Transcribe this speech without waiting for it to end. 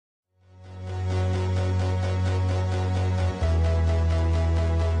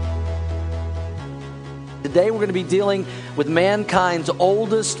Today we're going to be dealing with mankind's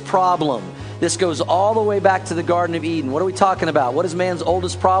oldest problem. This goes all the way back to the Garden of Eden. What are we talking about? What is man's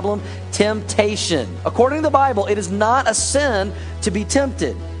oldest problem? Temptation. According to the Bible, it is not a sin to be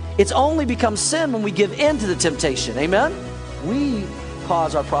tempted. It's only becomes sin when we give in to the temptation. Amen? We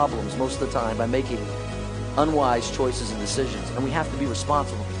cause our problems most of the time by making unwise choices and decisions, and we have to be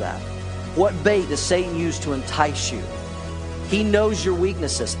responsible for that. What bait does Satan use to entice you? He knows your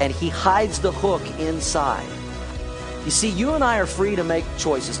weaknesses, and he hides the hook inside. You see, you and I are free to make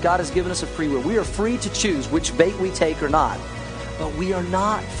choices. God has given us a free will. We are free to choose which bait we take or not, but we are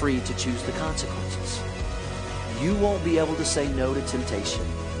not free to choose the consequences. You won't be able to say no to temptation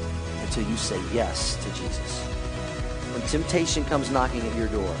until you say yes to Jesus. When temptation comes knocking at your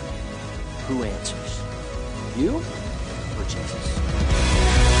door, who answers? You or Jesus?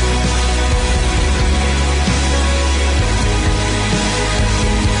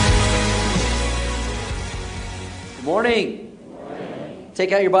 Good morning.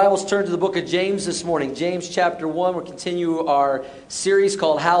 Take out your Bibles, turn to the book of James this morning. James chapter 1. We'll continue our series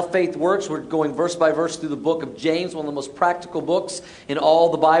called How Faith Works. We're going verse by verse through the book of James, one of the most practical books in all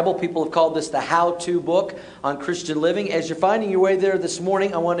the Bible. People have called this the how-to book on Christian living. As you're finding your way there this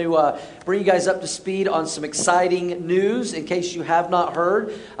morning, I want to bring you guys up to speed on some exciting news. In case you have not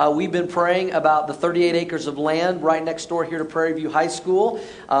heard, we've been praying about the 38 acres of land right next door here to Prairie View High School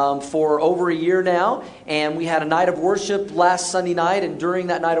for over a year now. And we had a night of worship last Sunday night, and during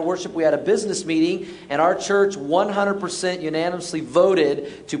that night of worship, we had a business meeting, and our church 100% unanimously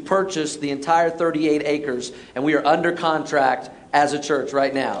voted to purchase the entire 38 acres, and we are under contract as a church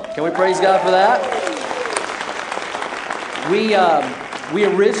right now. Can we praise God for that? We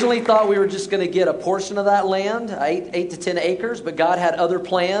originally thought we were just going to get a portion of that land, 8 to 10 acres, but God had other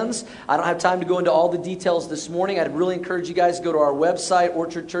plans. I don't have time to go into all the details this morning. I'd really encourage you guys to go to our website,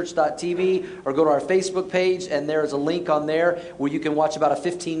 orchardchurch.tv, or go to our Facebook page, and there's a link on there where you can watch about a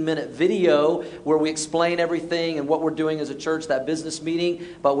 15-minute video where we explain everything and what we're doing as a church, that business meeting.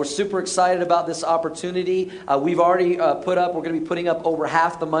 But we're super excited about this opportunity. We've already we're going to be putting up over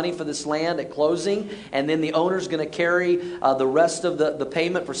half the money for this land at closing, and then the owner's going to carry the rest of the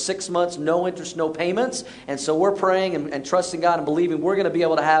payment for 6 months, no interest, no payments. And so we're praying and trusting God and believing we're going to be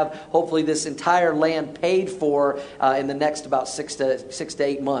able to have, hopefully, this entire land paid for in the next about 6 to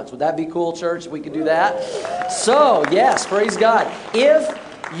 8 months. Would that be cool, church, if we could do that? So, yes, praise God. If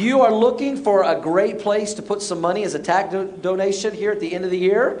you are looking for a great place to put some money as a tax donation here at the end of the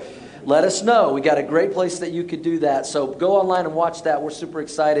year, let us know. We got a great place that you could do that. So go online and watch that. We're super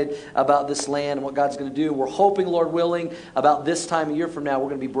excited about this land and what God's going to do. We're hoping, Lord willing, about this time of year from now, we're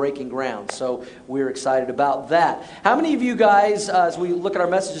going to be breaking ground. So we're excited about that. How many of you guys, as we look at our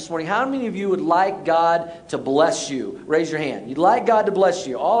message this morning, how many of you would like God to bless you? Raise your hand. You'd like God to bless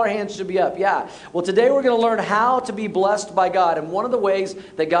you. All our hands should be up. Yeah. Well, today we're going to learn how to be blessed by God. And one of the ways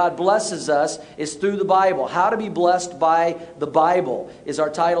that God blesses us is through the Bible. How to be blessed by the Bible is our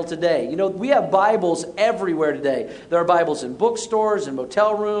title today. You know, we have Bibles everywhere today. There are Bibles in bookstores and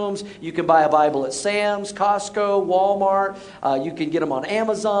motel rooms. You can buy a Bible at Sam's, Costco, Walmart. You can get them on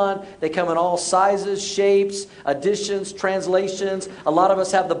Amazon. They come in all sizes, shapes, editions, translations. A lot of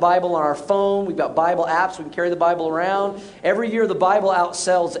us have the Bible on our phone. We've got Bible apps. We can carry the Bible around. Every year, the Bible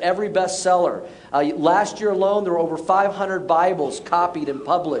outsells every bestseller. Last year alone, there were over 500 Bibles copied and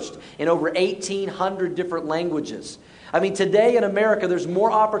published in over 1,800 different languages. I mean, today in America, there's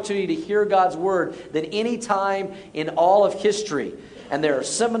more opportunity to hear God's Word than any time in all of history. And there are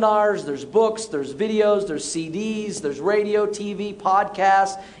seminars, there's books, there's videos, there's CDs, there's radio, TV,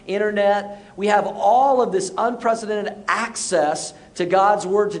 podcasts, internet. We have all of this unprecedented access to God's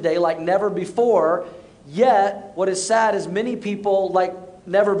Word today like never before. Yet, what is sad is many people, like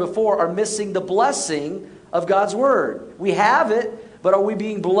never before, are missing the blessing of God's Word. We have it, but are we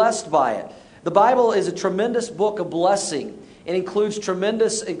being blessed by it? The Bible is a tremendous book of blessing. It includes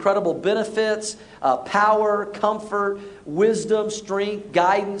tremendous, incredible benefits, power, comfort, wisdom, strength,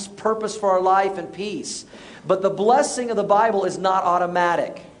 guidance, purpose for our life, and peace. But the blessing of the Bible is not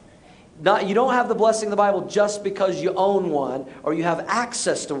automatic. You don't have the blessing of the Bible just because you own one or you have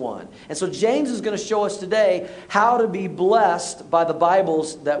access to one. And so James is going to show us today how to be blessed by the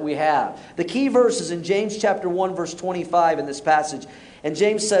Bibles that we have. The key verse is in James chapter 1, verse 25 in this passage. And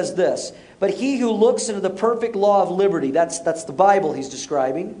James says this, "But he who looks into the perfect law of liberty," that's the Bible he's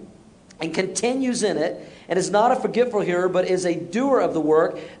describing, "and continues in it, and is not a forgetful hearer, but is a doer of the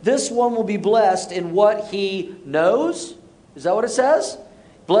work, this one will be blessed in what he knows." Is that what it says?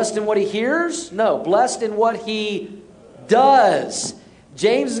 Blessed in what he hears? No, blessed in what he does.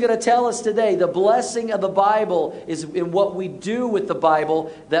 James is going to tell us today the blessing of the Bible is in what we do with the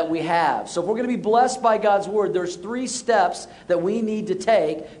Bible that we have. So if we're going to be blessed by God's Word, there's 3 steps that we need to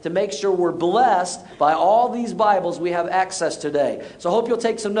take to make sure we're blessed by all these Bibles we have access today. So I hope you'll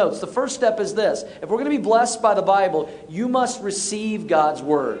take some notes. The first step is this. If we're going to be blessed by the Bible, you must receive God's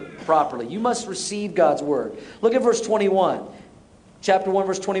Word properly. You must receive God's Word. Look at verse 21. Chapter 1,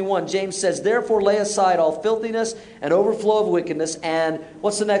 verse 21, James says, "Therefore lay aside all filthiness and overflow of wickedness," and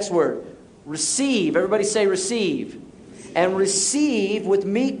what's the next word? Receive. Everybody say receive. "And receive with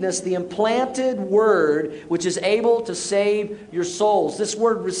meekness the implanted word, which is able to save your souls." This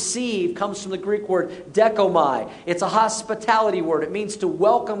word receive comes from the Greek word dekomai. It's a hospitality word. It means to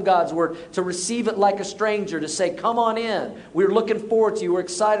welcome God's word, to receive it like a stranger, to say, "Come on in. We're looking forward to you. We're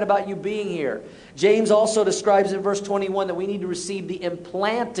excited about you being here." James also describes in verse 21 that we need to receive the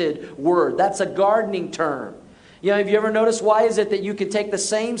implanted word. That's a gardening term. You know, have you ever noticed why is it that you can take the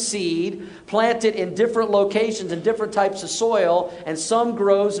same seed, plant it in different locations and different types of soil, and some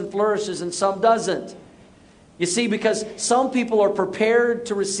grows and flourishes and some doesn't? You see, because some people are prepared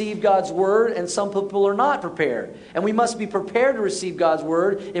to receive God's Word and some people are not prepared. And we must be prepared to receive God's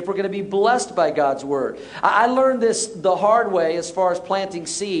Word if we're going to be blessed by God's Word. I learned this the hard way as far as planting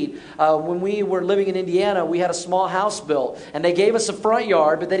seed. When we were living in Indiana, we had a small house built. And they gave us a front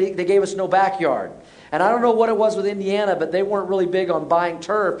yard, but they gave us no backyard. And I don't know what it was with Indiana, but they weren't really big on buying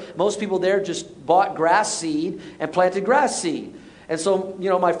turf. Most people there just bought grass seed and planted grass seed. And so, you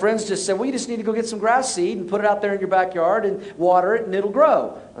know, my friends just said, "Well, you just need to go get some grass seed and put it out there in your backyard and water it and it'll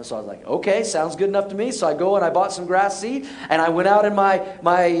grow." And so I was like, "Okay, sounds good enough to me." So I go and I bought some grass seed and I went out in my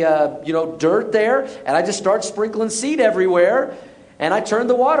dirt there and I just started sprinkling seed everywhere and I turned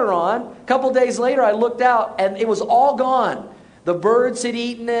the water on. A couple days later, I looked out and it was all gone. The birds had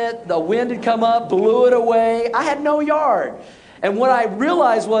eaten it. The wind had come up, blew it away. I had no yard. And what I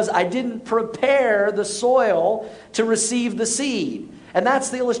realized was I didn't prepare the soil to receive the seed. And that's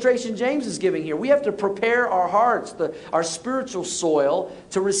the illustration James is giving here. We have to prepare our hearts, our spiritual soil,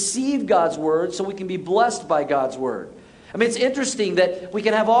 to receive God's Word so we can be blessed by God's Word. I mean, it's interesting that we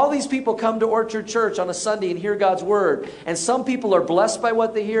can have all these people come to Orchard Church on a Sunday and hear God's Word. And some people are blessed by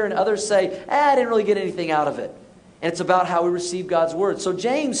what they hear and others say, I didn't really get anything out of it. And it's about how we receive God's Word. So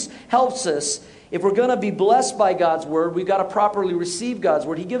James helps us. If we're going to be blessed by God's Word, we've got to properly receive God's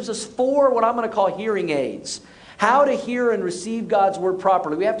Word. He gives us 4 what I'm going to call hearing aids. How to hear and receive God's Word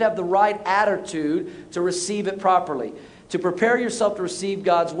properly. We have to have the right attitude to receive it properly. To prepare yourself to receive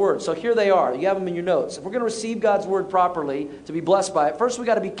God's Word. So here they are. You have them in your notes. If we're going to receive God's Word properly, to be blessed by it, first we've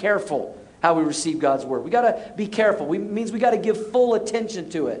got to be careful how we receive God's Word. We've got to be careful. It means we've got to give full attention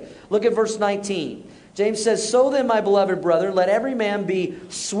to it. Look at verse 19. James says, "So then, my beloved brethren, let every man be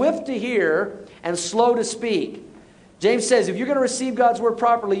swift to hear and slow to speak." James says, if you're going to receive God's Word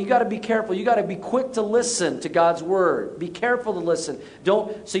properly, you got to be careful. You got to be quick to listen to God's Word. Be careful to listen,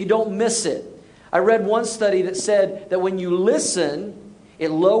 so you don't miss it. I read one study that said that when you listen,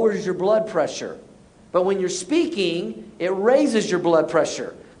 it lowers your blood pressure. But when you're speaking, it raises your blood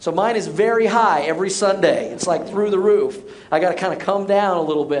pressure. So mine is very high every Sunday. It's like through the roof. I got to kind of come down a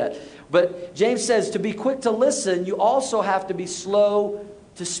little bit. But James says to be quick to listen, you also have to be slow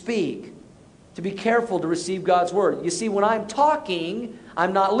to speak. To be careful to receive God's Word. You see, when I'm talking,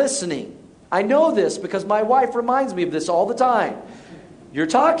 I'm not listening. I know this because my wife reminds me of this all the time. You're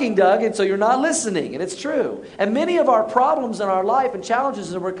talking, Doug, and so you're not listening. And it's true. And many of our problems in our life and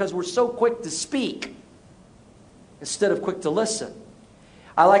challenges are because we're so quick to speak instead of quick to listen.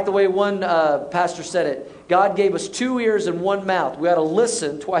 I like the way one pastor said it. God gave us 2 ears and 1 mouth. We ought to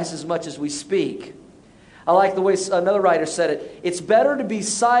listen twice as much as we speak. I like the way another writer said it. It's better to be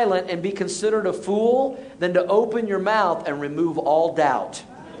silent and be considered a fool than to open your mouth and remove all doubt.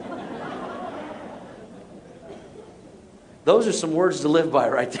 Those are some words to live by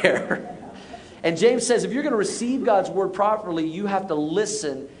right there. And James says if you're going to receive God's Word properly, you have to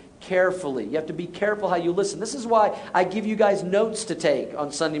listen carefully. You have to be careful how you listen. This is why I give you guys notes to take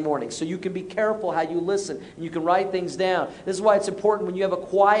on Sunday morning, so you can be careful how you listen and you can write things down. This is why it's important when you have a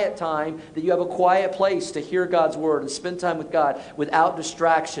quiet time that you have a quiet place to hear God's Word and spend time with God without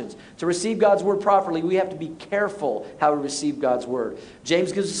distractions. To receive God's Word properly, we have to be careful how we receive God's Word.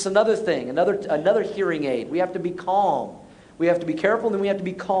 James gives us another thing, another hearing aid. We have to be calm. We have to be careful and then we have to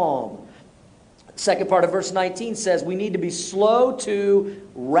be calm. Second part of verse 19 says we need to be slow to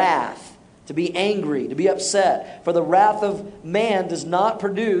wrath, to be angry, to be upset. For the wrath of man does not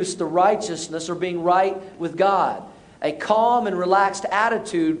produce the righteousness or being right with God. A calm and relaxed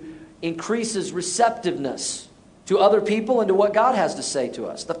attitude increases receptiveness to other people and to what God has to say to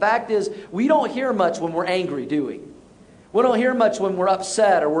us. The fact is, we don't hear much when we're angry, do we? We don't hear much when we're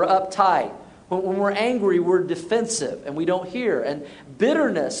upset or we're uptight. When we're angry, we're defensive and we don't hear. And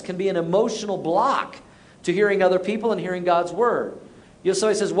bitterness can be an emotional block to hearing other people and hearing God's word. You know,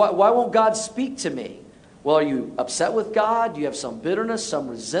 somebody says, why won't God speak to me? Well, are you upset with God? Do you have some bitterness, some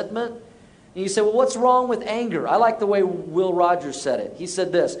resentment? And you say, well, what's wrong with anger? I like the way Will Rogers said it. He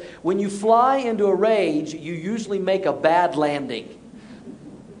said this: when you fly into a rage, you usually make a bad landing.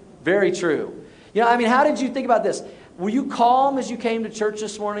 Very true. You know, I mean, how did you think about this? Were you calm as you came to church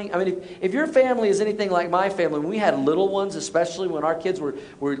this morning? I mean, if your family is anything like my family, when we had little ones, especially when our kids were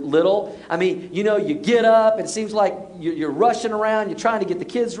little, I mean, you know, you get up, it seems like you're rushing around, you're trying to get the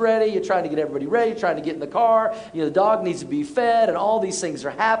kids ready, you're trying to get everybody ready, you're trying to get in the car, you know, the dog needs to be fed, and all these things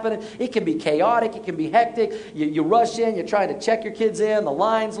are happening. It can be chaotic, it can be hectic. You rush in, you're trying to check your kids in, the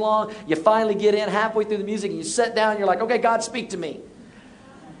line's long, you finally get in halfway through the music, and you sit down, and you're like, okay, God, speak to me.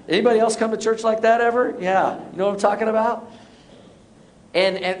 Anybody else come to church like that ever? Yeah. You know what I'm talking about?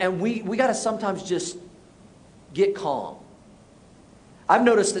 And we got to sometimes just get calm. I've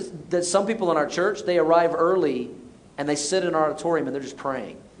noticed that some people in our church, they arrive early and they sit in an auditorium and they're just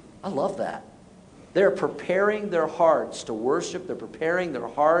praying. I love that. They're preparing their hearts to worship. They're preparing their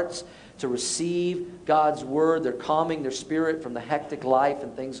hearts to receive God's word. They're calming their spirit from the hectic life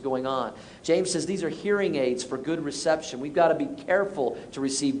and things going on. James says these are hearing aids for good reception. We've got to be careful to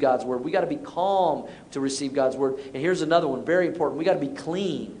receive God's word. We've got to be calm to receive God's word. And here's another one, very important. We've got to be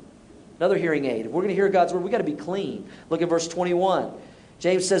clean. Another hearing aid. If we're going to hear God's word, we've got to be clean. Look at verse 21.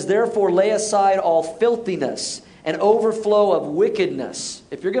 James says, therefore lay aside all filthiness and overflow of wickedness.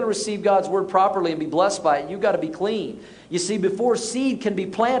 If you're going to receive God's word properly and be blessed by it, you've got to be clean. You see, before seed can be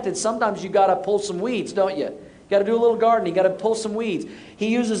planted, sometimes you've got to pull some weeds, don't you? You've got to do a little gardening. You've got to pull some weeds. He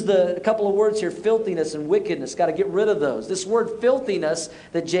uses a couple of words here, filthiness and wickedness. Got to get rid of those. This word filthiness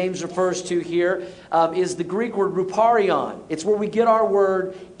that James refers to here is the Greek word ruparion. It's where we get our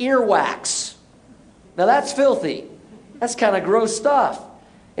word earwax. Now that's filthy. That's kind of gross stuff.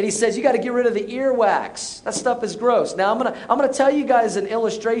 And he says, you got to get rid of the earwax. That stuff is gross. Now, I'm gonna tell you guys an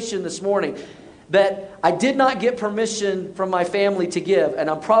illustration this morning that I did not get permission from my family to give, and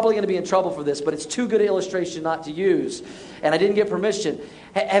I'm probably going to be in trouble for this, but it's too good an illustration not to use, and I didn't get permission.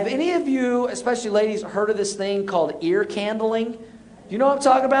 Have any of you, especially ladies, heard of this thing called ear candling? You know what I'm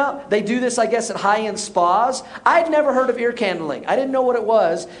talking about? They do this, I guess, at high-end spas. I'd never heard of ear candling. I didn't know what it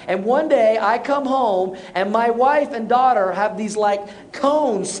was. And one day I come home and my wife and daughter have these like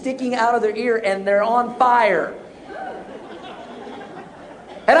cones sticking out of their ear and they're on fire.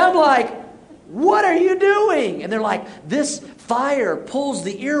 And I'm like, what are you doing? And they're like, this fire pulls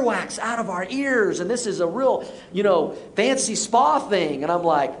the earwax out of our ears. And this is a real, fancy spa thing. And I'm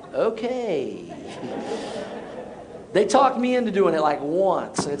like, okay. They talked me into doing it like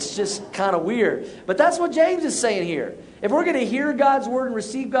once. It's just kind of weird. But that's what James is saying here. If we're going to hear God's word and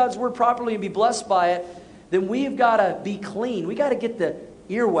receive God's word properly and be blessed by it, then we've got to be clean. We've got to get the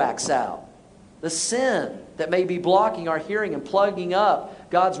earwax out. The sin that may be blocking our hearing and plugging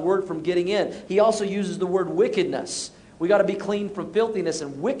up God's word from getting in. He also uses the word wickedness. We got to be clean from filthiness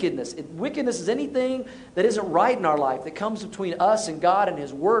and wickedness. Wickedness is anything that isn't right in our life that comes between us and God and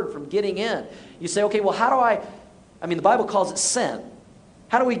His word from getting in. You say, okay, well, how do the Bible calls it sin.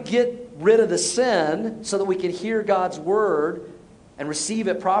 How do we get rid of the sin so that we can hear God's word and receive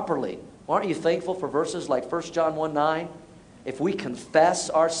it properly? Well, aren't you thankful for verses like 1 John 1:9? If we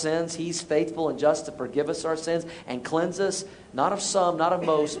confess our sins, He's faithful and just to forgive us our sins and cleanse us, not of some, not of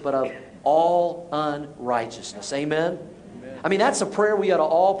most, but of all unrighteousness. Amen? I mean, that's a prayer we ought to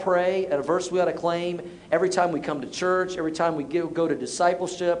all pray, and a verse we ought to claim every time we come to church, every time we go to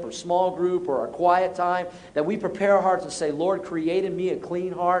discipleship or small group or our quiet time, that we prepare our hearts and say, Lord, create in me a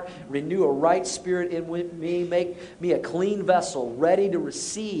clean heart, renew a right spirit in me, make me a clean vessel, ready to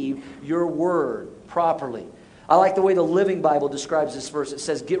receive your word properly. I like the way the Living Bible describes this verse. It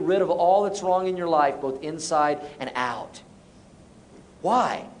says, get rid of all that's wrong in your life, both inside and out.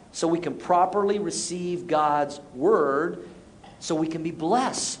 Why? So we can properly receive God's word, so we can be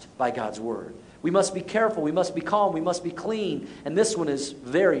blessed by God's word. We must be careful. We must be calm. We must be clean. And this one is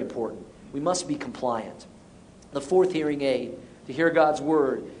very important. We must be compliant. The fourth hearing aid to hear God's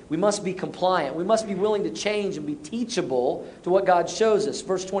word. We must be compliant. We must be willing to change and be teachable to what God shows us.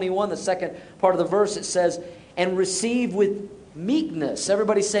 Verse 21, the second part of the verse, it says, and receive with meekness.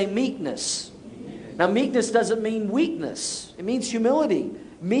 Everybody say meekness. Now, meekness doesn't mean weakness. It means humility.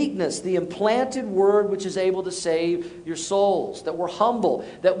 Meekness, the implanted word which is able to save your souls. That we're humble.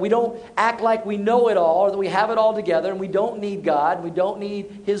 That we don't act like we know it all or that we have it all together and we don't need God. We don't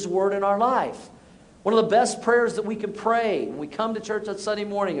need His word in our life. One of the best prayers that we can pray when we come to church on Sunday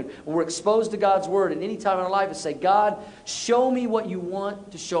morning and when we're exposed to God's Word and any time in our life is say, God, show me what you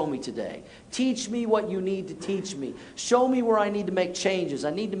want to show me today. Teach me what you need to teach me. Show me where I need to make changes.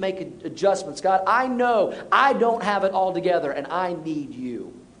 I need to make adjustments. God, I know I don't have it all together and I need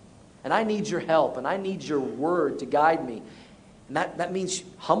you. And I need your help and I need your Word to guide me. And that means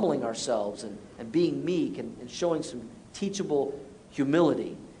humbling ourselves and being meek and showing some teachable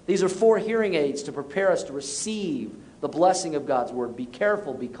humility. These are 4 hearing aids to prepare us to receive the blessing of God's Word. Be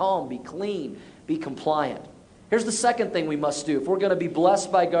careful, be calm, be clean, be compliant. Here's the second thing we must do. If we're going to be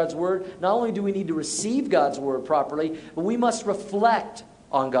blessed by God's Word, not only do we need to receive God's Word properly, but we must reflect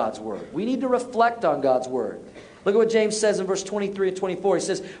on God's Word. We need to reflect on God's Word. Look at what James says in verse 23 and 24. He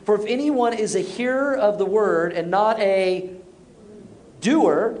says, for if anyone is a hearer of the Word and not a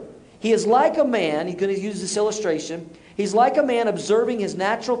doer, he is like a man, he's going to use this illustration, he's like a man observing his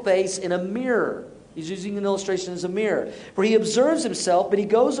natural face in a mirror. He's using an illustration as a mirror. For he observes himself, but he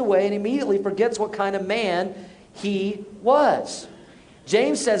goes away and immediately forgets what kind of man he was.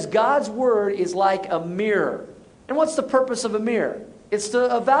 James says God's Word is like a mirror. And what's the purpose of a mirror? It's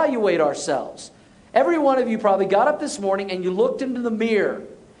to evaluate ourselves. Every one of you probably got up this morning and you looked into the mirror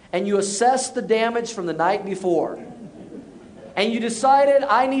and you assessed the damage from the night before. And you decided,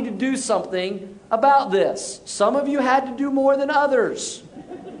 I need to do something about this. Some of you had to do more than others.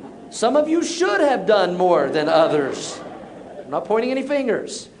 Some of you should have done more than others. I'm not pointing any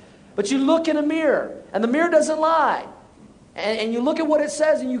fingers. But you look in a mirror, and the mirror doesn't lie. And you look at what it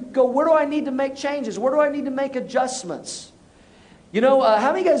says, and you go, where do I need to make changes? Where do I need to make adjustments? You know,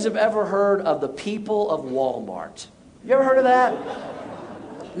 how many of you guys have ever heard of the people of Walmart? You ever heard of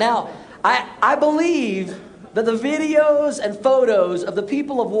that? Now, I believe that the videos and photos of the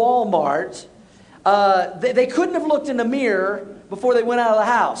people of Walmart, they couldn't have looked in the mirror before they went out of the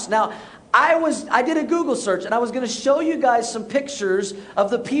house. Now, I did a Google search, and I was going to show you guys some pictures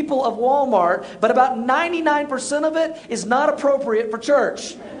of the people of Walmart, but about 99% of it is not appropriate for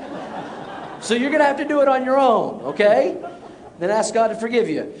church. So you're going to have to do it on your own, okay? Then ask God to forgive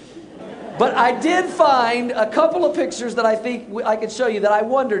you. But I did find a couple of pictures that I think I could show you that I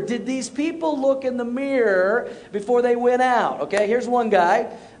wonder, did these people look in the mirror before they went out? Okay, here's one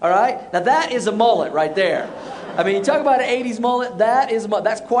guy, all right? Now that is a mullet right there. I mean, you talk about an 80s mullet,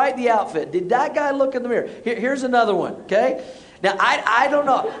 that's quite the outfit. Did that guy look in the mirror? Here's another one, okay? Now, I don't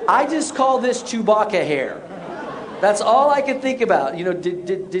know. I just call this Chewbacca hair. That's all I can think about. You know,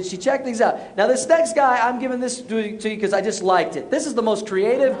 did she check these out? Now, this next guy, I'm giving this to you because I just liked it. This is the most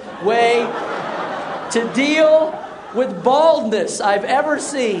creative way to deal with baldness I've ever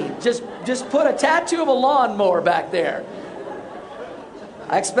seen. Just put a tattoo of a lawnmower back there.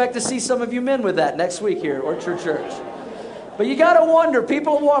 I expect to see some of you men with that next week here at Orchard Church. But you got to wonder,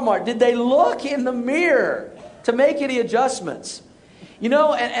 people at Walmart, did they look in the mirror to make any adjustments? You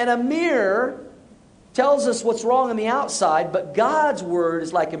know, and a mirror tells us what's wrong on the outside, but God's Word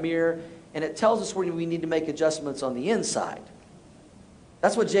is like a mirror, and it tells us where we need to make adjustments on the inside.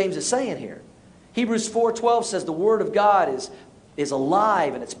 That's what James is saying here. Hebrews 4:12 says the Word of God is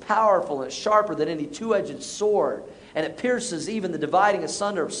alive, and it's powerful, and it's sharper than any two-edged sword, and it pierces even the dividing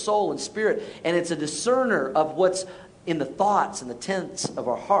asunder of soul and spirit, and it's a discerner of what's in the thoughts and the intents of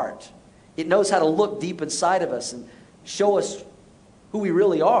our heart. It knows how to look deep inside of us and show us who we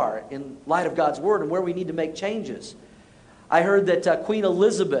really are in light of God's Word and where we need to make changes. I heard that Queen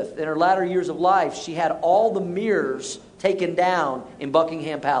Elizabeth, in her latter years of life, she had all the mirrors taken down in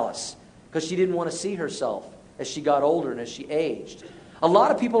Buckingham Palace because she didn't want to see herself as she got older and as she aged. A lot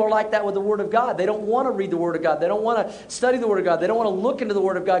of people are like that with the Word of God. They don't want to read the Word of God. They don't want to study the Word of God. They don't want to look into the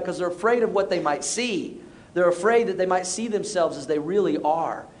Word of God because they're afraid of what they might see. They're afraid that they might see themselves as they really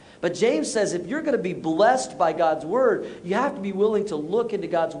are. But James says if you're going to be blessed by God's Word, you have to be willing to look into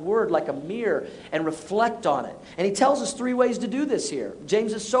God's Word like a mirror and reflect on it. And he tells us 3 ways to do this here.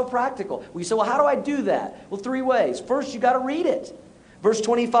 James is so practical. We say, well, how do I do that? Well, 3 ways. First, you got to read it. Verse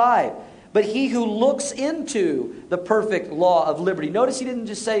 25. But he who looks into the perfect law of liberty. Notice he didn't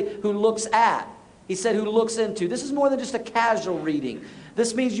just say who looks at. He said who looks into. This is more than just a casual reading.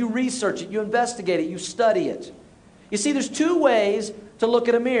 This means you research it, you investigate it, you study it. You see, there's 2 ways to look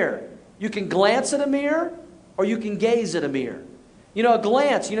at a mirror. You can glance at a mirror or you can gaze at a mirror. You know, a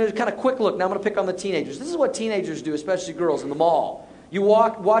glance, you know, kind of quick look. Now I'm going to pick on the teenagers. This is what teenagers do, especially girls in the mall. You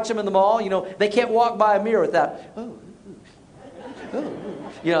watch them in the mall, you know, they can't walk by a mirror without, oh.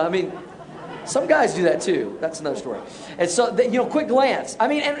 You know, I mean, some guys do that too. That's another story. And so, you know, quick glance. I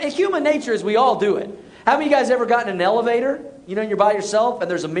mean, and human nature is we all do it. How many of you guys ever gotten in an elevator? You know, you're by yourself and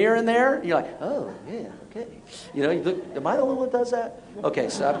there's a mirror in there. And you're like, oh, yeah, okay. You know, you look, am I the only one that does that? Okay,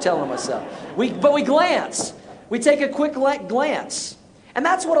 so I'm telling myself. But we glance. We take a quick glance. And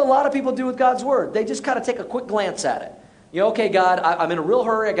that's what a lot of people do with God's Word. They just kind of take a quick glance at it. You know, okay, God, I'm in a real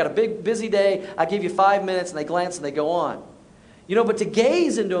hurry. I got a big, busy day. I give you 5 minutes, and they glance and they go on. You know, but to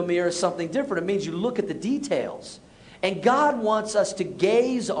gaze into a mirror is something different. It means you look at the details. And God wants us to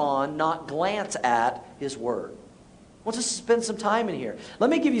gaze on, not glance at, His Word. He wants us to spend some time in here. Let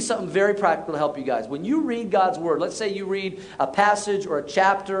me give you something very practical to help you guys. When you read God's Word, let's say you read a passage or a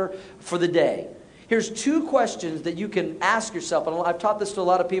chapter for the day. Here's 2 questions that you can ask yourself. And I've taught this to a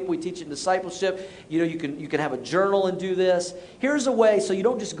lot of people. We teach it in discipleship. You know, you can have a journal and do this. Here's a way so you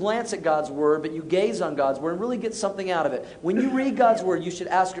don't just glance at God's Word, but you gaze on God's Word and really get something out of it. When you read God's Word, you should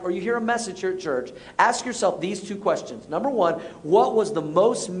ask, or you hear a message here at church, ask yourself these 2 questions. Number 1, what was the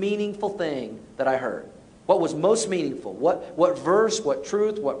most meaningful thing that I heard? What was most meaningful? What verse, what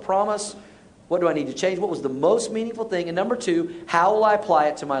truth, what promise? What do I need to change? What was the most meaningful thing? And number 2, how will I apply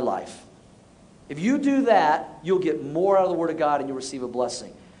it to my life? If you do that, you'll get more out of the Word of God and you'll receive a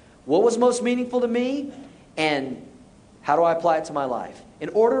blessing. What was most meaningful to me? And how do I apply it to my life? In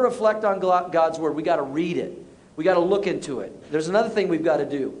order to reflect on God's Word, we got to read it. We got to look into it. There's another thing we've got to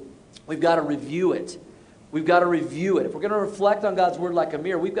do. We've got to review it. We've got to review it. If we're going to reflect on God's Word like a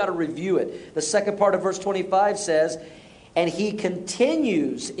mirror, we've got to review it. The second part of verse 25 says, and He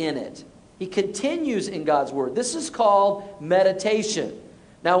continues in it. He continues in God's Word. This is called meditation.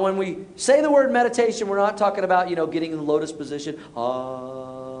 Now, when we say the word meditation, we're not talking about, getting in the lotus position.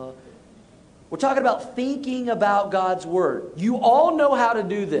 We're talking about thinking about God's Word. You all know how to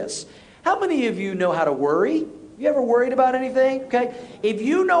do this. How many of you know how to worry? You ever worried about anything? Okay. If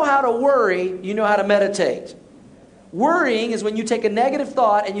you know how to worry, you know how to meditate. Worrying is when you take a negative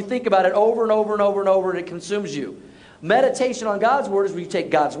thought and you think about it over and over and over and over and it consumes you. Meditation on God's Word is when you take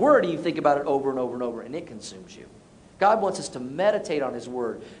God's Word and you think about it over and over and over and it consumes you. God wants us to meditate on His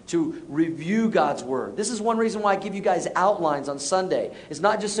Word, to review God's Word. This is one reason why I give you guys outlines on Sunday. It's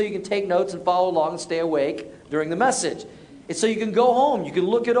not just so you can take notes and follow along and stay awake during the message. It's so you can go home, you can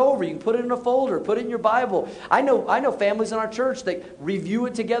look it over, you can put it in a folder, put it in your Bible. I know families in our church that review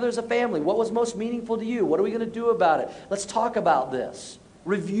it together as a family. What was most meaningful to you? What are we going to do about it? Let's talk about this.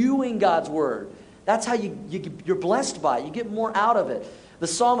 Reviewing God's Word. That's how you're blessed by it. You get more out of it. The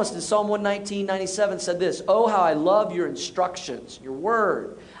psalmist in Psalm 119:97 said this, oh, how I love your instructions, your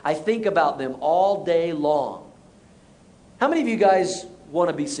word. I think about them all day long. How many of you guys want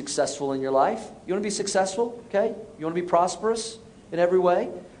to be successful in your life? You want to be successful? Okay? You want to be prosperous in every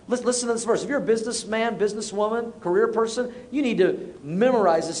way? Listen to this verse. If you're a businessman, businesswoman, career person, you need to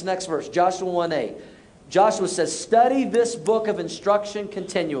memorize this next verse, Joshua 1:8. Joshua says, study this book of instruction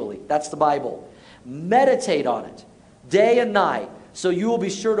continually. That's the Bible. Meditate on it day and night, so you will be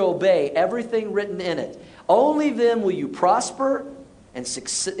sure to obey everything written in it. Only then will you prosper and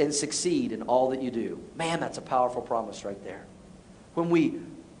succeed in all that you do. Man, that's a powerful promise right there. When we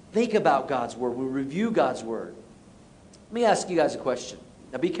think about God's Word, we review God's Word. Let me ask you guys a question.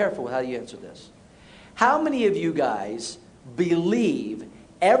 Now be careful with how you answer this. How many of you guys believe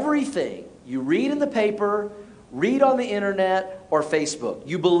everything you read in the paper, read on the internet, or Facebook?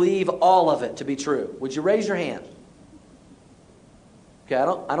 You believe all of it to be true. Would you raise your hand? Okay,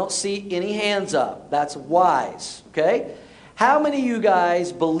 I don't see any hands up. That's wise. Okay? How many of you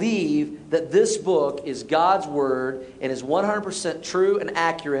guys believe that this book is God's Word and is 100% true and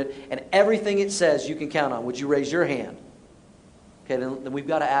accurate and everything it says you can count on? Would you raise your hand? Okay, then we've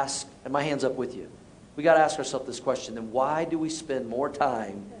got to ask, and my hand's up with you. We've got to ask ourselves this question. Then why do we spend more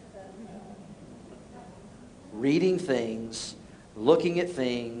time reading things, looking at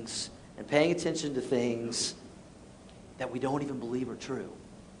things, and paying attention to things that we don't even believe are true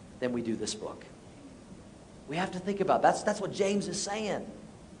than we do this book? We have to think about it. That's what James is saying.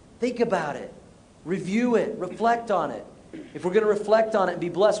 Think about it. Review it. Reflect on it. If we're going to reflect on it and be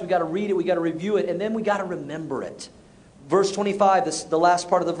blessed, we've got to read it, we've got to review it, and then we've got to remember it. Verse 25, the last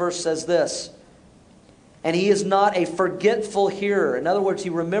part of the verse says this, and he is not a forgetful hearer. In other words,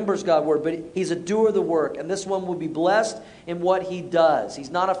 he remembers God's Word, but he's a doer of the work. And this one will be blessed in what he does. He's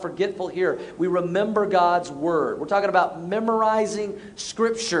not a forgetful hearer. We remember God's Word. We're talking about memorizing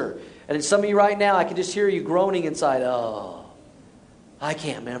Scripture. And in some of you right now, I can just hear you groaning inside. Oh, I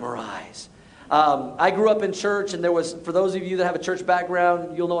can't memorize. I grew up in church, and there was, for those of you that have a church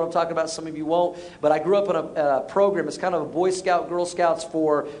background, you'll know what I'm talking about. Some of you won't. But I grew up in a program. It's kind of a Boy Scout, Girl Scouts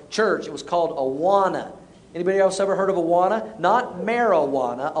for church. It was called Awana. Anybody else ever heard of Awana? Not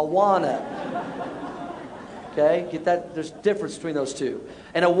marijuana, Awana. Okay, get that? There's a difference between those two.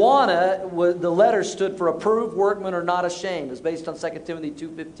 And Awana, the letter stood for approved workmen are not ashamed. It was based on 2 Timothy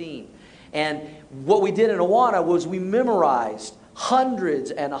 2:15. And what we did in Awana was we memorized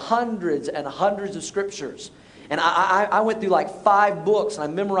hundreds and hundreds and hundreds of scriptures. And I went through like 5 books and I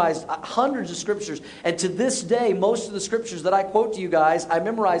memorized hundreds of scriptures. And to this day, most of the scriptures that I quote to you guys, I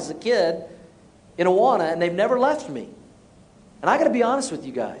memorized as a kid in Awana, and they've never left me. And I got to be honest with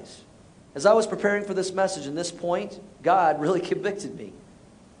you guys. As I was preparing for this message and this point, God really convicted me.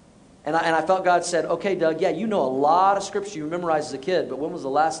 And I felt God said, okay, Doug, yeah, you know a lot of scripture you memorized as a kid, but when was the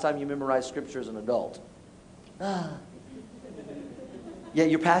last time you memorized scripture as an adult? Yeah,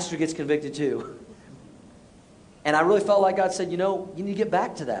 your pastor gets convicted too. And I really felt like God said, you know, you need to get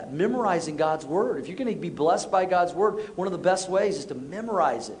back to that. Memorizing God's Word. If you're going to be blessed by God's Word, one of the best ways is to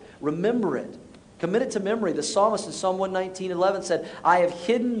memorize it. Remember it. Commit it to memory. The psalmist in Psalm 119:11 said, I have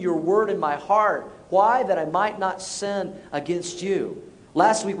hidden your word in my heart. Why? That I might not sin against you.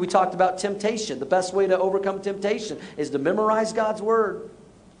 Last week we talked about temptation. The best way to overcome temptation is to memorize God's Word.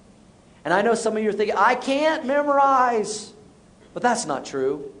 And I know some of you are thinking, I can't memorize. But that's not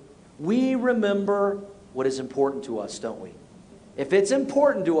true. We remember what is important to us, don't we? If it's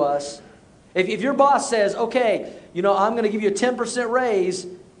important to us, if your boss says, okay, you know, I'm going to give you a 10% raise,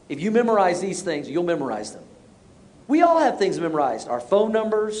 if you memorize these things, you'll memorize them. We all have things memorized. Our phone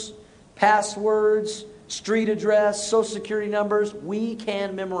numbers, passwords, street address, social security numbers. We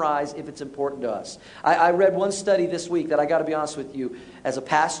can memorize if it's important to us. I read one study this week that I got to be honest with you. As a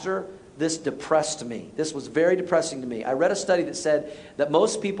pastor, this depressed me. This was very depressing to me. I read a study that said that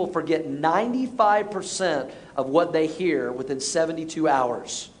most people forget 95% of what they hear within 72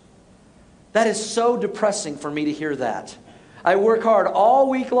 hours. That is so depressing for me to hear that. I work hard all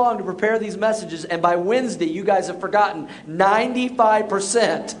week long to prepare these messages, and by Wednesday, you guys have forgotten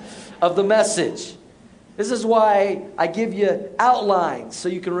 95% of the message. This is why I give you outlines so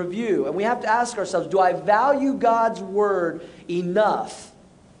you can review. And we have to ask ourselves, do I value God's Word enough?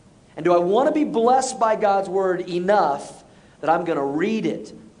 And do I want to be blessed by God's Word enough that I'm going to read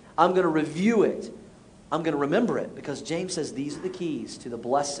it, I'm going to review it, I'm going to remember it? Because James says these are the keys to the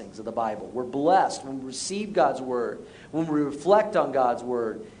blessings of the Bible. We're blessed when we receive God's Word, when we reflect on God's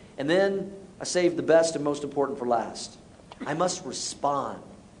Word. And then I saved the best and most important for last. I must respond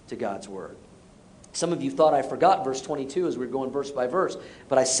to God's Word. Some of you thought I forgot verse 22 as we were going verse by verse,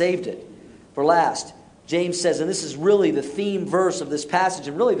 but I saved it for last. James says, and this is really the theme verse of this passage,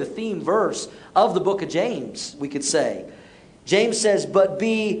 and really the theme verse of the book of James, we could say. James says, but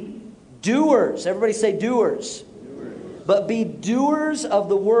be doers. Everybody say doers. Doers. But be doers of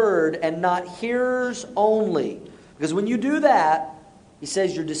the word and not hearers only. Because when you do that, he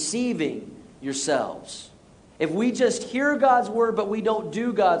says you're deceiving yourselves. If we just hear God's word but we don't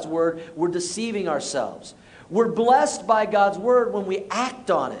do God's word, we're deceiving ourselves. We're blessed by God's word when we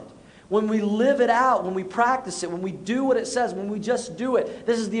act on it. When we live it out, when we practice it, when we do what it says, when we just do it.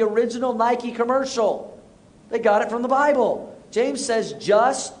 This is the original Nike commercial. They got it from the Bible. James says,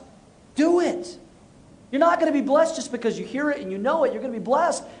 just do it. You're not going to be blessed just because you hear it and you know it. You're going to be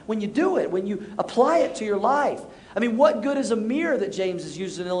blessed when you do it, when you apply it to your life. I mean, what good is a mirror that James has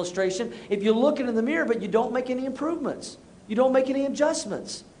used as an illustration if you look into the mirror but you don't make any improvements? You don't make any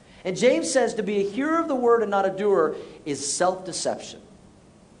adjustments. And James says to be a hearer of the word and not a doer is self-deception.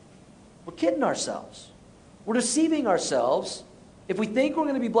 We're kidding ourselves. We're deceiving ourselves if we think we're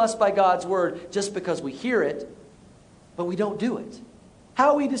going to be blessed by God's word just because we hear it, but we don't do it.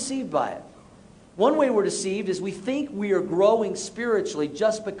 How are we deceived by it? One way we're deceived is we think we are growing spiritually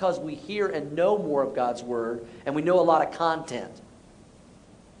just because we hear and know more of God's word and we know a lot of content.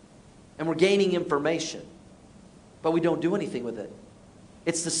 And we're gaining information, but we don't do anything with it.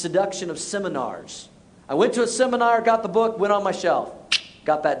 It's the seduction of seminars. I went to a seminar, got the book, went on my shelf,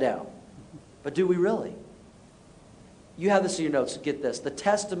 got that down. But do we really? You have this in your notes. Get this. The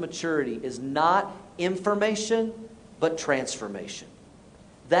test of maturity is not information, but transformation.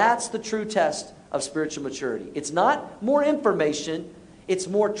 That's the true test of spiritual maturity. It's not more information, it's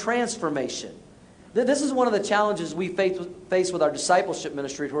more transformation. This is one of the challenges we face with our discipleship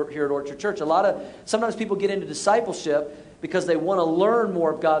ministry here at Orchard Church. Sometimes people get into discipleship because they want to learn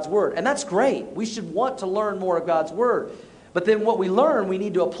more of God's Word. And that's great. We should want to learn more of God's Word. But then what we learn, we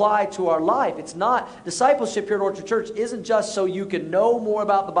need to apply to our life. It's not, discipleship here at Orchard Church isn't just so you can know more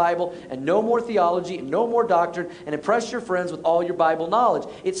about the Bible and know more theology and know more doctrine and impress your friends with all your Bible knowledge.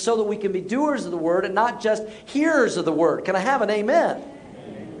 It's so that we can be doers of the Word and not just hearers of the Word. Can I have an amen?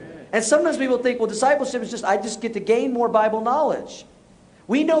 Amen. And sometimes people think, well, discipleship is just, I just get to gain more Bible knowledge.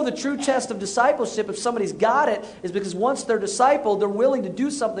 We know the true test of discipleship, if somebody's got it, is because once they're discipled, they're willing to do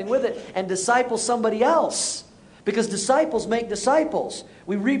something with it and disciple somebody else. Because disciples make disciples.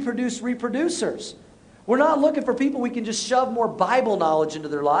 We reproduce reproducers. We're not looking for people we can just shove more Bible knowledge into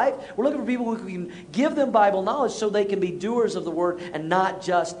their life. We're looking for people who can give them Bible knowledge so they can be doers of the Word and not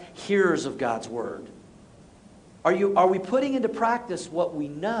just hearers of God's Word. Are we putting into practice what we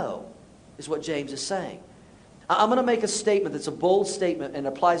know, is what James is saying. I'm going to make a statement that's a bold statement and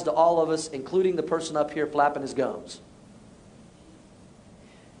applies to all of us, including the person up here flapping his gums.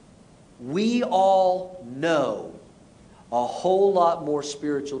 We all know a whole lot more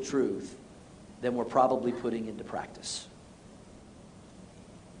spiritual truth than we're probably putting into practice.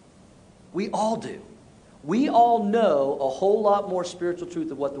 We all do. We all know a whole lot more spiritual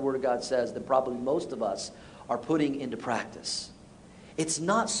truth of what the Word of God says than probably most of us are putting into practice. It's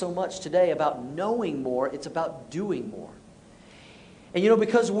not so much today about knowing more, it's about doing more. And you know,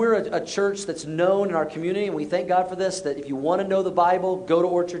 because we're a church that's known in our community, and we thank God for this, that if you want to know the Bible, go to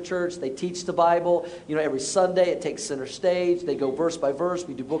Orchard Church. They teach the Bible. You know, every Sunday it takes center stage. They go verse by verse.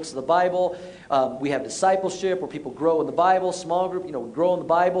 We do books of the Bible. We have discipleship where people grow in the Bible. Small group, you know, we grow in the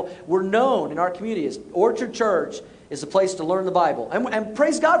Bible. We're known in our community as Orchard Church is a place to learn the Bible. And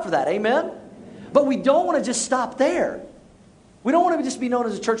praise God for that. Amen? But we don't want to just stop there. We don't want to just be known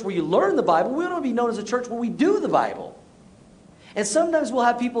as a church where you learn the Bible. We want to be known as a church where we do the Bible. And sometimes we'll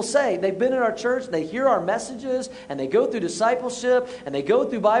have people say, they've been in our church, and they hear our messages, and they go through discipleship, and they go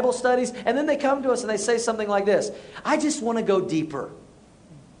through Bible studies, and then they come to us and they say something like this: I just want to go deeper.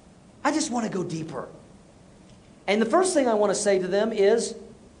 I just want to go deeper. And the first thing I want to say to them is,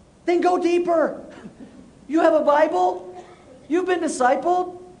 then go deeper. You have a Bible. You've been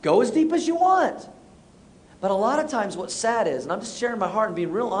discipled. Go as deep as you want. But a lot of times what's sad is, and I'm just sharing my heart and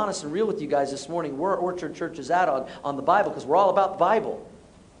being real honest and real with you guys this morning, where Orchard Church is at on the Bible, because we're all about the Bible.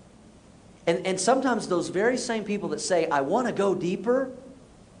 And sometimes those very same people that say, I want to go deeper,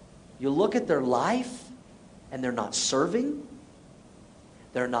 you look at their life and they're not serving,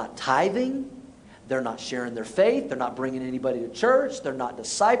 they're not tithing, they're not sharing their faith, they're not bringing anybody to church, they're not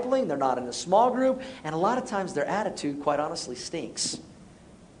discipling, they're not in a small group, and a lot of times their attitude, quite honestly, stinks.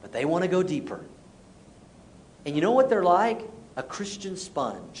 But they want to go deeper. And you know what they're like? A Christian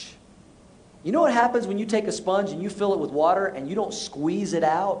sponge. You know what happens when you take a sponge and you fill it with water and you don't squeeze it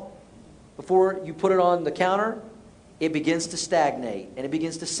out before you put it on the counter? It begins to stagnate, and it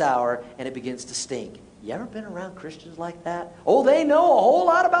begins to sour, and it begins to stink. You ever been around Christians like that? Oh, they know a whole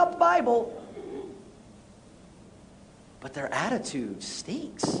lot about the Bible. But their attitude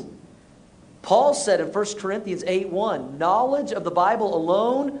stinks. Paul said in 1 Corinthians 8:1, knowledge of the Bible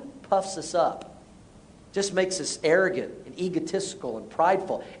alone puffs us up. Just makes us arrogant and egotistical and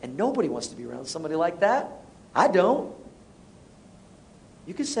prideful. And nobody wants to be around somebody like that. I don't.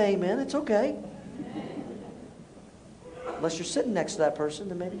 You can say amen. It's okay. Unless you're sitting next to that person,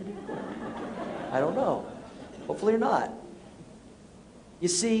 then maybe you do. I don't know. Hopefully you're not. You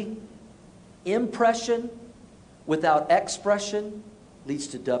see, impression without expression leads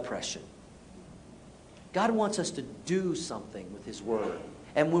to depression. God wants us to do something with His Word.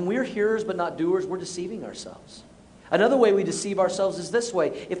 And when we're hearers but not doers, we're deceiving ourselves. Another way we deceive ourselves is this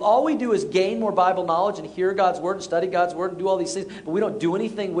way. If all we do is gain more Bible knowledge and hear God's Word and study God's Word and do all these things, but we don't do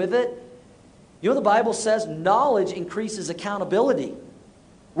anything with it, you know the Bible says knowledge increases accountability.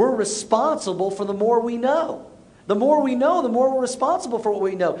 We're responsible for the more we know. The more we know, the more we're responsible for what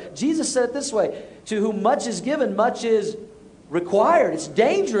we know. Jesus said it this way: to whom much is given, much is required. It's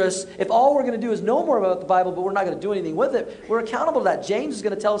dangerous if all we're going to do is know more about the Bible, but we're not going to do anything with it. We're accountable to that. James is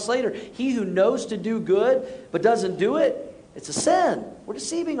going to tell us later, he who knows to do good but doesn't do it, it's a sin. We're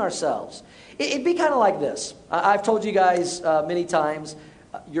deceiving ourselves. It'd be kind of like this. I've told you guys many times,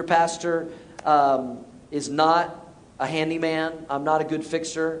 your pastor is not a handyman. I'm not a good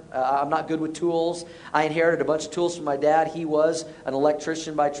fixer. I'm not good with tools. I inherited a bunch of tools from my dad. He was an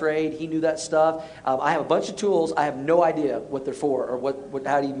electrician by trade. He knew that stuff. I have a bunch of tools. I have no idea what they're for or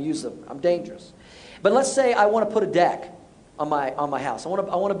how to even use them. I'm dangerous. But let's say I want to put a deck on my house. I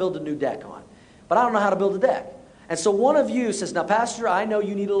want to build a new deck on. But I don't know how to build a deck. And so one of you says, now, Pastor, I know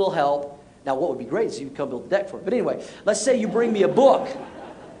you need a little help. Now, what would be great is you come build a deck for it. But anyway, let's say you bring me a book.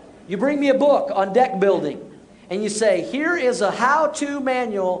 You bring me a book on deck building. And you say, here is a how-to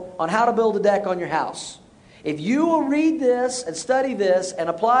manual on how to build a deck on your house. If you will read this and study this and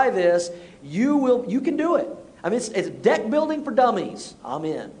apply this, you can do it. I mean, it's deck building for dummies. I'm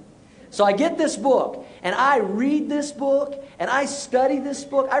in. So I get this book, and I read this book, and I study this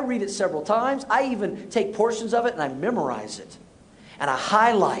book. I read it several times. I even take portions of it, and I memorize it. and I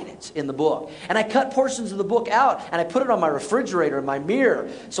highlight it in the book. And I cut portions of the book out and I put it on my refrigerator in my mirror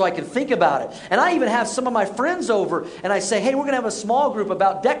so I can think about it. And I even have some of my friends over and I say, hey, we're going to have a small group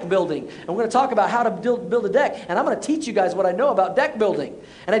about deck building. And we're going to talk about how to build a deck. And I'm going to teach you guys what I know about deck building.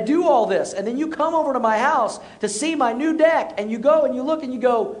 And I do all this. And then you come over to my house to see my new deck. And you go and you look and you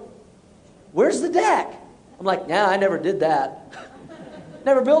go, where's the deck? I'm like, nah, I never did that.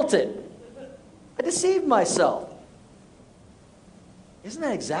 Never built it. I deceived myself. Isn't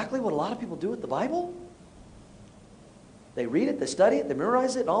that exactly what a lot of people do with the Bible? They read it, they study it, they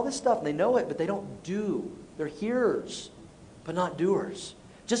memorize it, and all this stuff, and they know it, but they don't do. They're hearers, but not doers.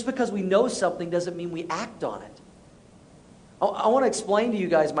 Just because we know something doesn't mean we act on it. I want to explain to you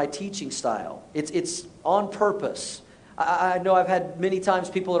guys my teaching style. It's on purpose. I know I've had many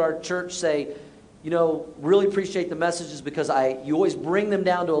times people at our church say, really appreciate the messages because you always bring them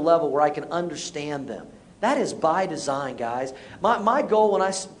down to a level where I can understand them. That is by design, guys. My goal when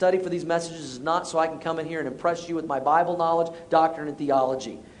I study for these messages is not so I can come in here and impress you with my Bible knowledge, doctrine, and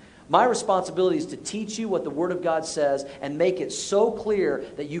theology. My responsibility is to teach you what the Word of God says and make it so clear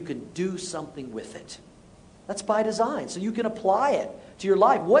that you can do something with it. That's by design, so you can apply it to your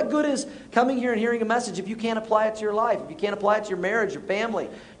life. What good is coming here and hearing a message if you can't apply it to your life, if you can't apply it to your marriage, your family,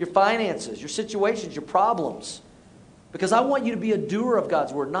 your finances, your situations, your problems? Because I want you to be a doer of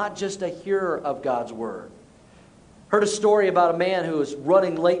God's Word, not just a hearer of God's Word. Heard a story about a man who was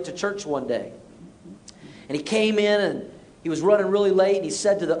running late to church one day. And he came in and he was running really late and he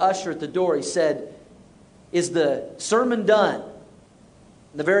said to the usher at the door, he said, is the sermon done?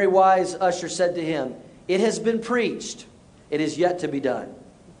 And the very wise usher said to him, it has been preached. It is yet to be done.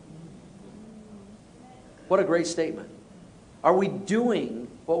 What a great statement. Are we doing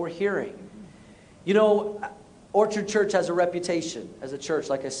what we're hearing? Orchard Church has a reputation as a church,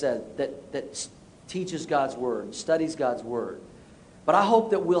 like I said, that teaches God's Word, studies God's Word. But I hope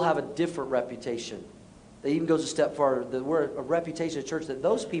that we'll have a different reputation that even goes a step farther. That we're a reputation of church that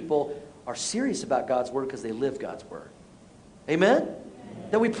those people are serious about God's Word because they live God's Word. Amen?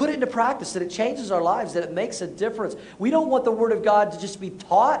 That we put it into practice, that it changes our lives, that it makes a difference. We don't want the Word of God to just be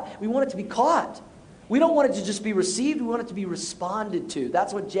taught. We want it to be caught. We don't want it to just be received. We want it to be responded to.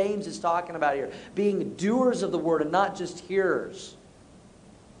 That's what James is talking about here. Being doers of the Word and not just hearers.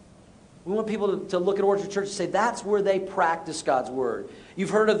 We want people to look at Orchard Church and say, that's where they practice God's Word. You've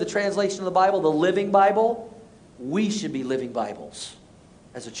heard of the translation of the Bible, the Living Bible? We should be living Bibles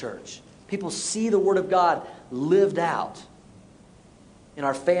as a church. People see the Word of God lived out in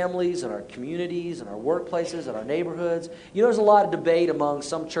our families, in our communities, in our workplaces, in our neighborhoods. There's a lot of debate among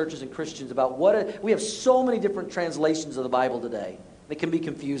some churches and Christians about we have so many different translations of the Bible today. It can be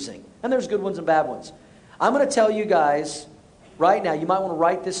confusing. And there's good ones and bad ones. I'm going to tell you guys right now, you might want to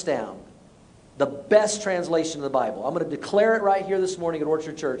write this down, the best translation of the Bible. I'm going to declare it right here this morning at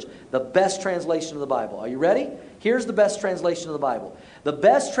Orchard Church, the best translation of the Bible. Are you ready? Here's the best translation of the Bible. The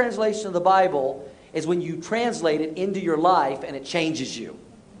best translation of the Bible is when you translate it into your life and it changes you.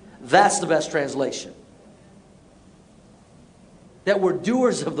 That's the best translation. That we're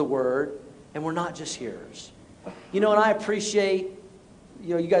doers of the Word and we're not just hearers. And I appreciate,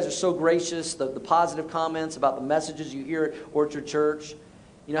 you guys are so gracious, the positive comments about the messages you hear at Orchard Church.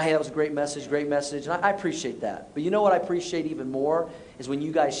 Hey, that was a great message, and I appreciate that. But you know what I appreciate even more is when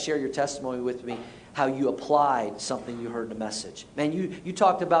you guys share your testimony with me, how you applied something you heard in the message. Man, you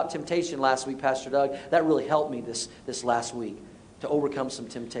talked about temptation last week, Pastor Doug. That really helped me this last week to overcome some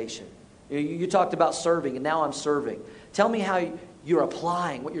temptation. You talked about serving, and now I'm serving. Tell me how you're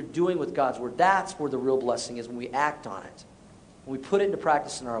applying, what you're doing with God's Word. That's where the real blessing is, when we act on it, when we put it into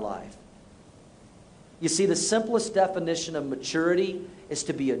practice in our life. You see, the simplest definition of maturity is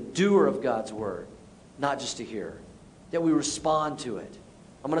to be a doer of God's Word, not just a hearer. That we respond to it.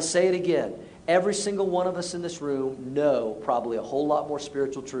 I'm going to say it again. Every single one of us in this room know probably a whole lot more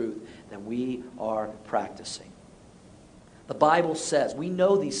spiritual truth than we are practicing. The Bible says, we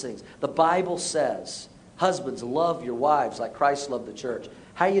know these things. The Bible says, husbands, love your wives like Christ loved the church.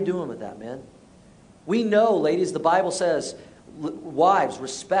 How are you doing with that, man? We know, ladies, the Bible says, wives,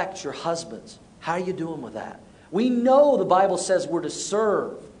 respect your husbands. How are you doing with that? We know the Bible says we're to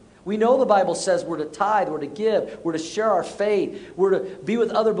serve. We know the Bible says we're to tithe, we're to give, we're to share our faith, we're to be with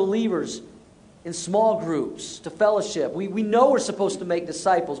other believers in small groups, to fellowship. We know we're supposed to make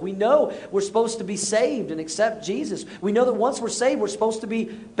disciples. We know we're supposed to be saved and accept Jesus. We know that once we're saved, we're supposed to be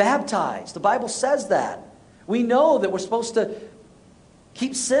baptized. The Bible says that. We know that we're supposed to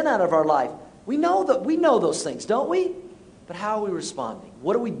keep sin out of our life. We know those things, don't we? But how are we responding?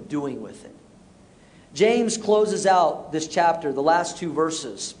 What are we doing with it? James closes out this chapter, the last two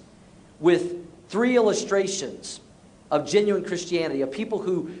verses, with three illustrations of genuine Christianity, of people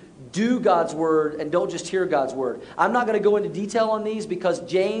who do God's word and don't just hear God's word. I'm not going to go into detail on these because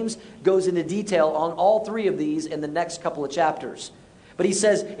James goes into detail on all three of these in the next couple of chapters. But he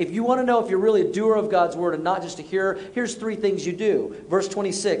says, if you want to know if you're really a doer of God's word and not just a hearer, here's three things you do. Verse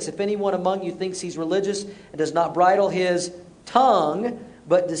 26, if anyone among you thinks he's religious and does not bridle his tongue,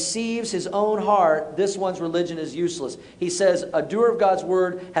 but deceives his own heart, this one's religion is useless. He says a doer of God's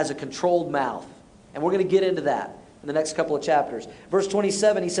word has a controlled mouth. And we're going to get into that in the next couple of chapters. Verse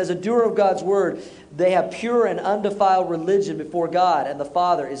 27, he says, a doer of God's word, they have pure and undefiled religion before God and the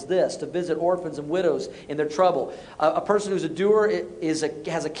Father is this, to visit orphans and widows in their trouble. A person who's a doer has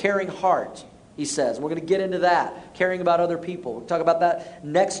a caring heart, he says. And we're going to get into that, caring about other people. We'll talk about that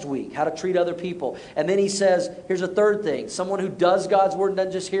next week, how to treat other people. And then he says, here's a third thing. Someone who does God's word and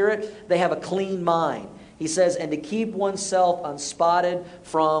doesn't just hear it, they have a clean mind. He says, and to keep oneself unspotted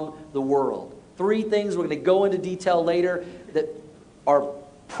from the world. Three things we're going to go into detail later that are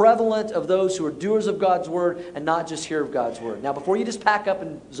prevalent of those who are doers of God's word and not just hearers of God's word. Now, before you just pack up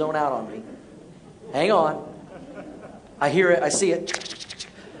and zone out on me, hang on. I hear it. I see it.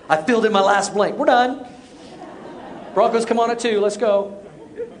 I filled in my last blank. We're done. Broncos come on at 2. Let's go.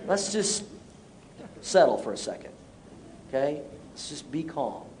 Let's just settle for a second. Okay? Let's just be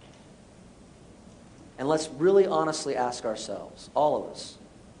calm. And let's really honestly ask ourselves, all of us,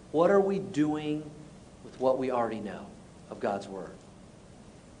 what are we doing with what we already know of God's word?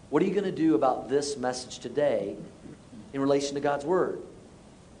 What are you going to do about this message today in relation to God's word?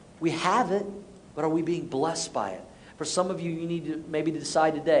 We have it, but are we being blessed by it? For some of you, you need to maybe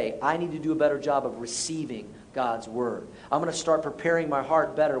decide today, I need to do a better job of receiving God's word. I'm going to start preparing my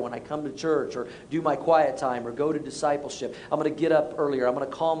heart better when I come to church or do my quiet time or go to discipleship. I'm going to get up earlier. I'm going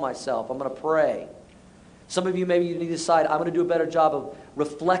to calm myself. I'm going to pray. Some of you, maybe you need to decide, I'm going to do a better job of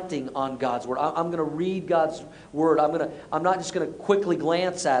reflecting on God's word. I'm going to read God's word. I'm not just going to quickly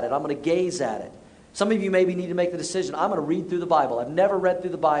glance at it. I'm going to gaze at it. Some of you maybe need to make the decision, I'm going to read through the Bible. I've never read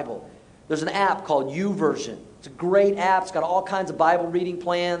through the Bible. There's an app called YouVersion. It's a great app. It's got all kinds of Bible reading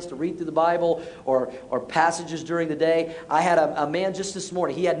plans to read through the Bible or passages during the day. I had a man just this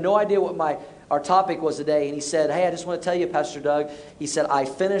morning. He had no idea what our topic was today, and he said, hey, I just want to tell you, Pastor Doug, he said, I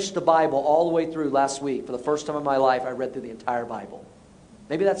finished the Bible all the way through last week. For the first time in my life, I read through the entire Bible.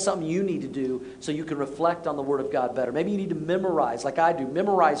 Maybe that's something you need to do so you can reflect on the Word of God better. Maybe you need to memorize, like I do,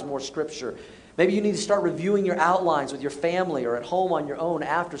 memorize more Scripture. Maybe you need to start reviewing your outlines with your family or at home on your own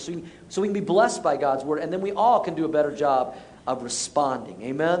after so we can be blessed by God's Word, and then we all can do a better job of responding.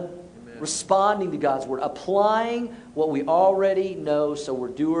 Amen? Responding to God's word, applying what we already know so we're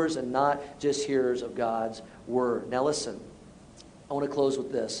doers and not just hearers of God's word. Now listen, I want to close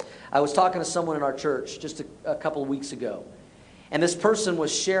with this. I was talking to someone in our church just a couple of weeks ago, and this person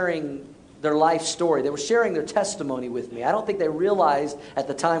was sharing their life story. They were sharing their testimony with me. I don't think they realized at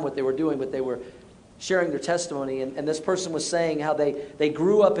the time what they were doing, but they were sharing their testimony, and this person was saying how they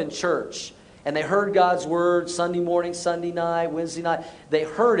grew up in church. And they heard God's word Sunday morning, Sunday night, Wednesday night. They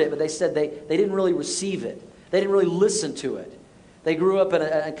heard it, but they said they didn't really receive it. They didn't really listen to it. They grew up in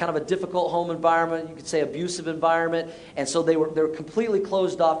a kind of a difficult home environment, you could say abusive environment, and so they were completely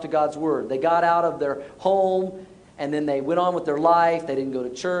closed off to God's word. They got out of their home, and then they went on with their life. They didn't go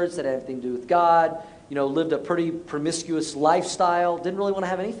to church. They didn't have anything to do with God. Lived a pretty promiscuous lifestyle. Didn't really want to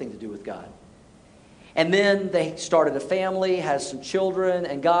have anything to do with God. And then they started a family, had some children,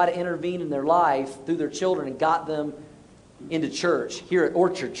 and God intervened in their life through their children and got them into church here at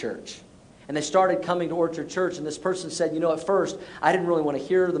Orchard Church. And they started coming to Orchard Church, and this person said, at first, I didn't really want to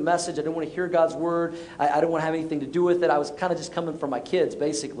hear the message. I didn't want to hear God's word. I didn't want to have anything to do with it. I was kind of just coming for my kids,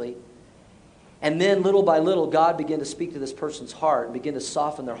 basically. And then little by little, God began to speak to this person's heart and begin to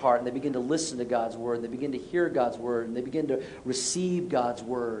soften their heart, and they begin to listen to God's word, and they begin to hear God's word, and they begin to receive God's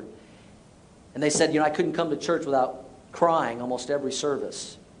word. And they said, I couldn't come to church without crying almost every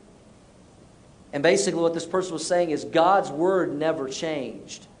service. And basically what this person was saying is God's word never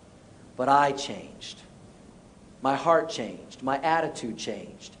changed, but I changed. My heart changed. My attitude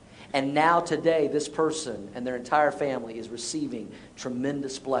changed. And now today, this person and their entire family is receiving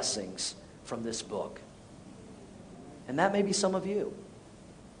tremendous blessings from this book. And that may be some of you.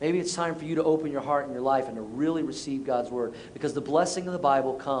 Maybe it's time for you to open your heart and your life and to really receive God's word, because the blessing of the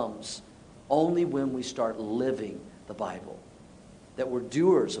Bible comes only when we start living the Bible. That we're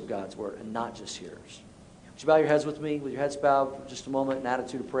doers of God's word and not just hearers. Would you bow your heads with me? With your heads bowed for just a moment, an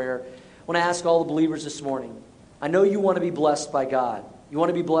attitude of prayer. I want to ask all the believers this morning. I know you want to be blessed by God. You want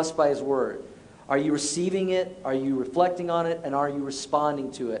to be blessed by His word. Are you receiving it? Are you reflecting on it? And are you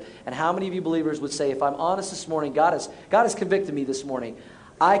responding to it? And how many of you believers would say, if I'm honest this morning, God has convicted me this morning.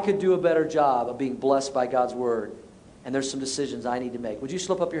 I could do a better job of being blessed by God's word And there's some decisions I need to make. Would you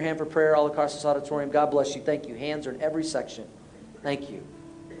slip up your hand for prayer all across this auditorium? God bless you. Thank you. Hands are in every section. Thank you.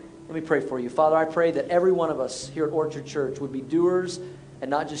 Let me pray for you. Father, I pray that every one of us here at Orchard Church would be doers and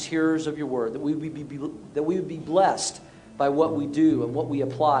not just hearers of your word, that we would be blessed by what we do and what we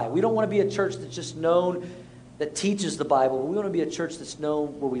apply. We don't want to be a church that's just known that teaches the Bible, but we want to be a church that's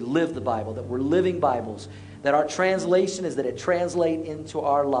known where we live the Bible, that we're living Bibles, that our translation is that it translates into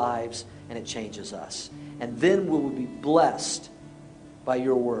our lives and it changes us. And then we will be blessed by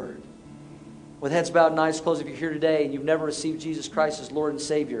your word. With heads bowed and eyes closed, if you're here today and you've never received Jesus Christ as Lord and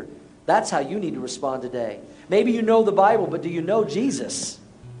Savior, that's how you need to respond today. Maybe you know the Bible, but do you know Jesus?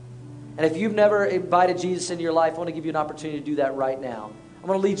 And if you've never invited Jesus into your life, I want to give you an opportunity to do that right now. I'm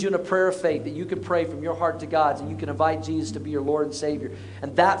going to lead you in a prayer of faith that you can pray from your heart to God's, and you can invite Jesus to be your Lord and Savior.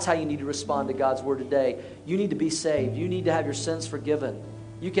 And that's how you need to respond to God's word today. You need to be saved. You need to have your sins forgiven.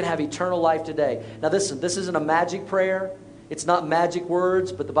 You can have eternal life today. Now listen, this isn't a magic prayer. It's not magic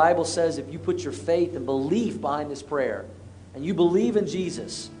words, but the Bible says if you put your faith and belief behind this prayer, and you believe in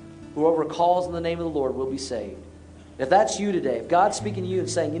Jesus, whoever calls in the name of the Lord will be saved. If that's you today, if God's speaking to you and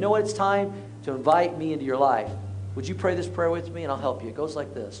saying, you know what, it's time to invite me into your life, would you pray this prayer with me and I'll help you? It goes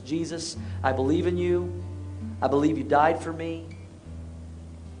like this. Jesus, I believe in you. I believe you died for me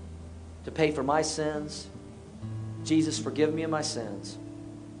to pay for my sins. Jesus, forgive me of my sins.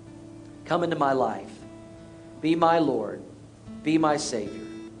 Come into my life. Be my Lord. Be my Savior.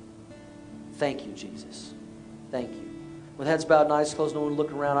 Thank you, Jesus. Thank you. With heads bowed and eyes closed, no one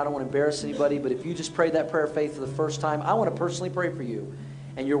looking around. I don't want to embarrass anybody, but if you just prayed that prayer of faith for the first time, I want to personally pray for you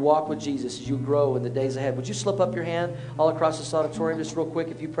and your walk with Jesus as you grow in the days ahead. Would you slip up your hand all across this auditorium just real quick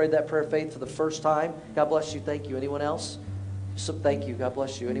if you prayed that prayer of faith for the first time? God bless you. Thank you. Anyone else? Thank you. God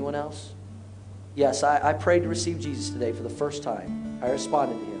bless you. Anyone else? Yes, I prayed to receive Jesus today for the first time. I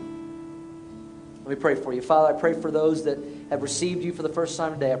responded to him. Let me pray for you. Father, I pray for those that have received you for the first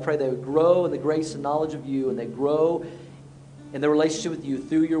time today. I pray they would grow in the grace and knowledge of you, and they grow in their relationship with you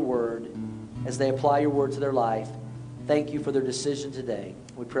through your word as they apply your word to their life. Thank you for their decision today.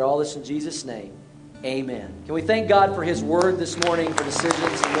 We pray all this in Jesus' name. Amen. Can we thank God for his word this morning for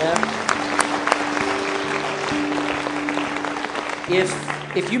decisions? Amen.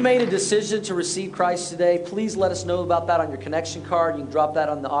 If you made a decision to receive Christ today, please let us know about that on your connection card. You can drop that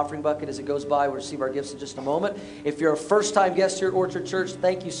on the offering bucket as it goes by. We'll receive our gifts in just a moment. If you're a first-time guest here at Orchard Church,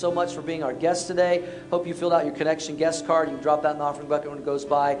 thank you so much for being our guest today. Hope you filled out your connection guest card. You can drop that in the offering bucket when it goes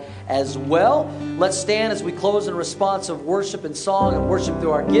by as well. Let's stand as we close in response of worship and song and worship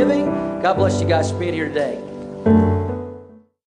through our giving. God bless you guys for being here today.